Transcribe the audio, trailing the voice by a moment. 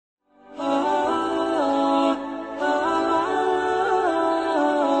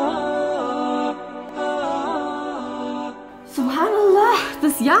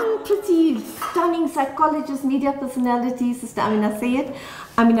young, pretty, stunning psychologist, media personality, Sister Amina Sayed.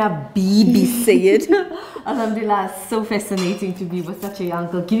 Amina Bibi Sayed. Alhamdulillah, so fascinating to be with such a young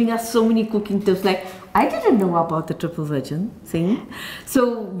girl, giving us so many cooking tips. Like, I didn't know about the triple virgin thing. So,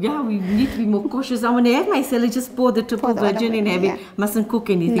 yeah, we need to be more cautious. I want to have my salad, just pour the triple virgin and have it. Mustn't cook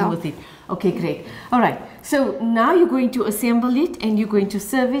anything with it. Okay, great. All right. So, now you're going to assemble it and you're going to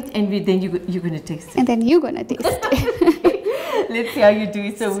serve it and then you're going to taste it. And then you're going to taste it. Let's see how you do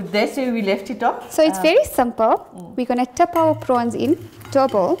it. So, that's where we left it off. So, it's very simple. We're going to tip our prawns in to a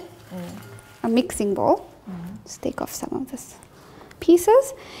bowl, a mixing bowl. Just take off some of this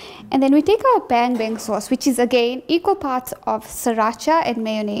pieces, and then we take our bang bang sauce, which is again equal parts of sriracha and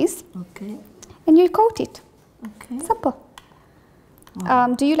mayonnaise. Okay. And you coat it. Okay. Simple.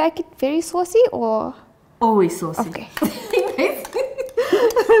 Wow. Do you like it very saucy or? Always saucy. Okay.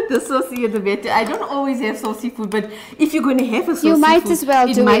 The saucier the better. I don't always have saucy food, but if you're going to have a saucy you might food, as well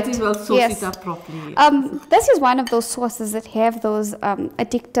do it. You might as well sauce it up properly. This is one of those sauces that have those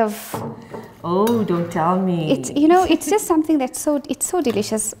addictive. Oh, don't tell me. It's, you know, it's just something that's so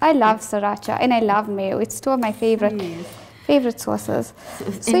delicious. I love sriracha and I love mayo. It's two of my favorite sauces.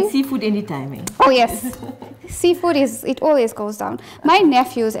 And seafood anytime, eh? Oh yes, seafood it always goes down. My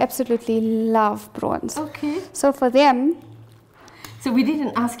nephews absolutely love prawns. Okay. So for them. So we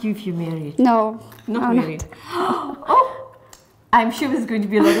didn't ask you if you're married. No. Not married. Oh, I'm sure there's going to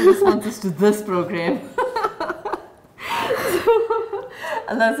be a lot of responses to this program.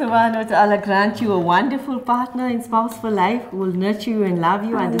 Allah subhanahu wa ta'ala grant you a wonderful partner and spouse for life who will nurture you and love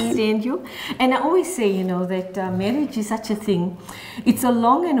you, understand you. And I always say, you know, that marriage is such a thing. It's a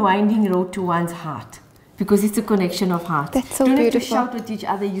long and winding road to one's heart because it's a connection of hearts. That's so beautiful. beautiful. Don't have to shout at each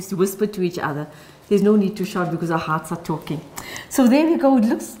other, you used to whisper to each other. There's no need to shout because our hearts are talking. So there we go. It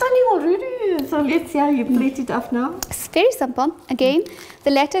looks stunning already. So let's see how you plate it up now. It's very simple. Again,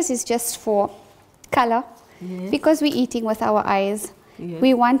 the lettuce is just for color. Yes. Because we're eating with our eyes. Yes.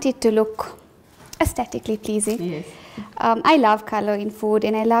 We want it to look aesthetically pleasing. Yes. I love color in food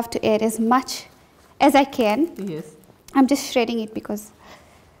and I love to add as much as I can. Yes. I'm just shredding it because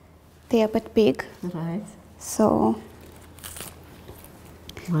they're a bit big. Right. So.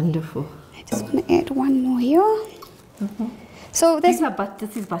 Wonderful. Just going to add one more here. So this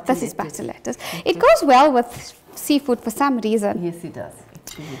is butter lettuce. It goes well with seafood for some reason. Yes, it does.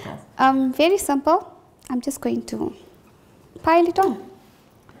 It really does. Very simple. I'm just going to pile it on.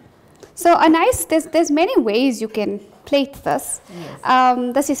 So there's many ways you can plate this.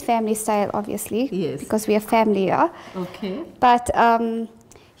 Yes. This is family style, obviously. Yes. Because we are family here. Okay. But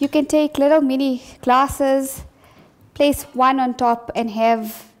you can take little mini glasses, place one on top, and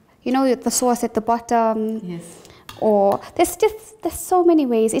have, you know, the sauce at the bottom. Yes. Or there's so many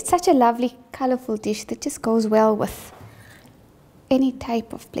ways. It's such a lovely, colorful dish that just goes well with any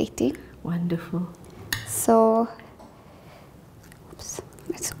type of plating. Wonderful. So, oops,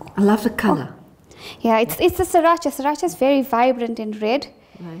 let's go. I love the color. Oh. Yeah, it's the sriracha. Sriracha is very vibrant and red.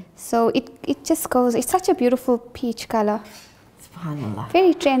 Right. So it just goes. It's such a beautiful peach color. SubhanAllah.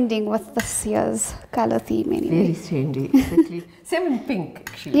 Very trending with this year's color theme anyway. Very trendy, exactly. Salmon pink,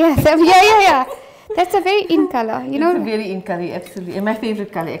 actually. Yeah, yeah. That's a very in color, you know. It's a very in color, absolutely. And my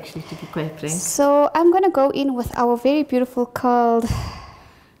favorite color, actually, to be quite frank. So I'm going to go in with our very beautiful curled.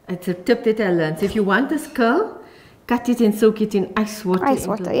 It's a tip that I learned. So if you want this curl, cut it and soak it in ice water. Ice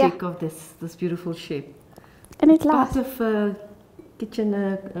water, yeah. Take off this beautiful shape. And it lasts. Part of kitchen,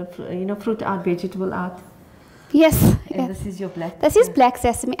 you know, fruit art, vegetable art. Yes. And this is your black. This is black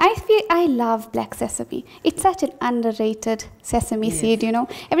sesame. I love black sesame. It's such an underrated sesame seed, you know.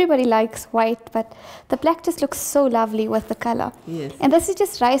 Everybody likes white, but the black just looks so lovely with the color. Yes. And this is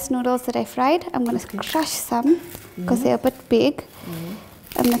just rice noodles that I fried. I'm going to crush some because they're a bit big.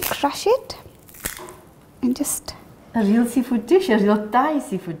 I'm going to crush it and just... A real seafood dish, a real Thai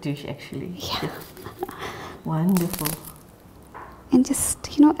seafood dish, actually. Yeah. Wonderful. And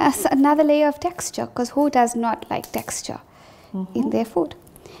just, you know, as another layer of texture, because who does not like texture in their food?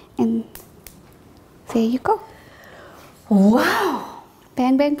 And there you go. Wow!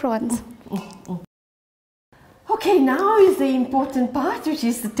 Bang bang prawns. Okay, now is the important part, which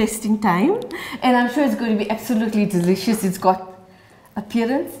is the tasting time. And I'm sure it's going to be absolutely delicious. It's got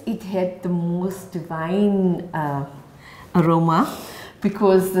appearance. It had the most divine aroma.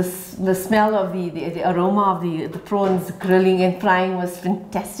 Because the smell of the aroma of the prawns grilling and frying was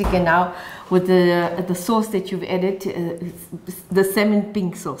fantastic, and now with the sauce that you've added, the salmon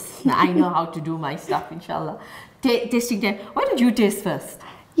pink sauce. Now I know how to do my stuff, inshallah. Tasting time. Why don't you taste first?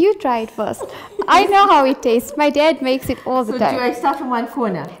 You try it first. I know how it tastes. My dad makes it all the time. So do I start from one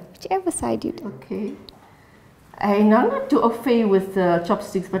corner? Whichever side you do. Okay. I'm not too au fait with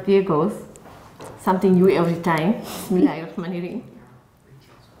chopsticks, but here goes. Something new every time. Bismillahirrahmanirrahim.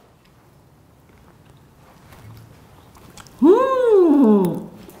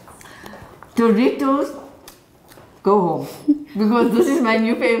 Doritos, go home. Because this is my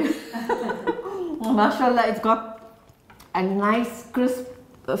new favorite. MashaAllah, it's got a nice, crisp,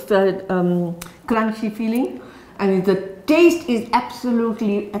 crunchy feeling. And the taste is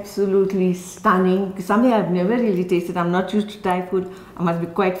absolutely stunning. Something I've never really tasted. I'm not used to Thai food, I must be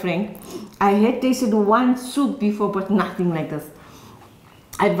quite frank. I had tasted one soup before, but nothing like this.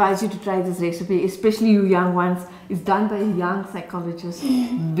 I advise you to try this recipe, especially you young ones. It's done by a young psychologist,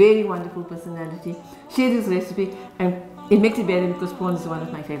 very wonderful personality. Share this recipe, and it makes it better because prawns is one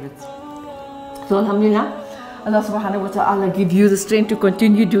of my favorites. So alhamdulillah, Allah subhanahu wa ta'ala give you the strength to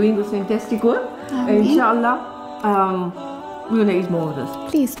continue doing this fantastic work. And inshallah, we're gonna eat more of this.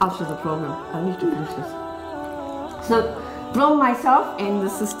 Please. After the program. I need to finish this. So, from myself and the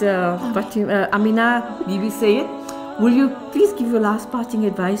sister Amina Bibi Sayed, will you please give your last parting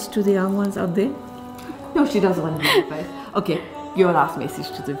advice to the young ones out there? No, she doesn't want to give advice. Okay, your last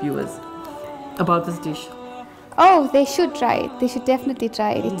message to the viewers about this dish. Oh, they should try it. They should definitely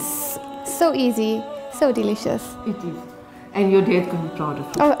try it. It's so easy, so delicious. It is. And your dad's going to be proud of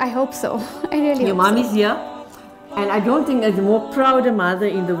you. Oh, I hope so. I really hope so. Your mom is here. And I don't think there's a more prouder mother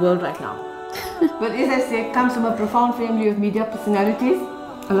in the world right now. But as I say, comes from a profound family of media personalities.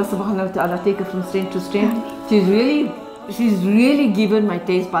 Allah subhanahu wa ta'ala take her from strength to strength. She's really given my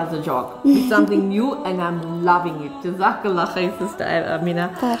taste buds a jog. It's something new and I'm loving it. Jazakallah khair, sister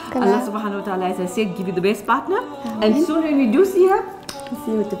Amina. Allah subhanahu wa ta'ala, as I said, give you the best partner. And soon when we do see her, we'll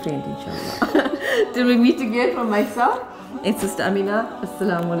see you with a friend, inshallah. Till we meet again, from myself and sister Amina,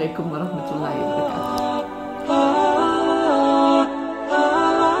 Assalamu alaikum wa rahmatullahi wa barakatuh.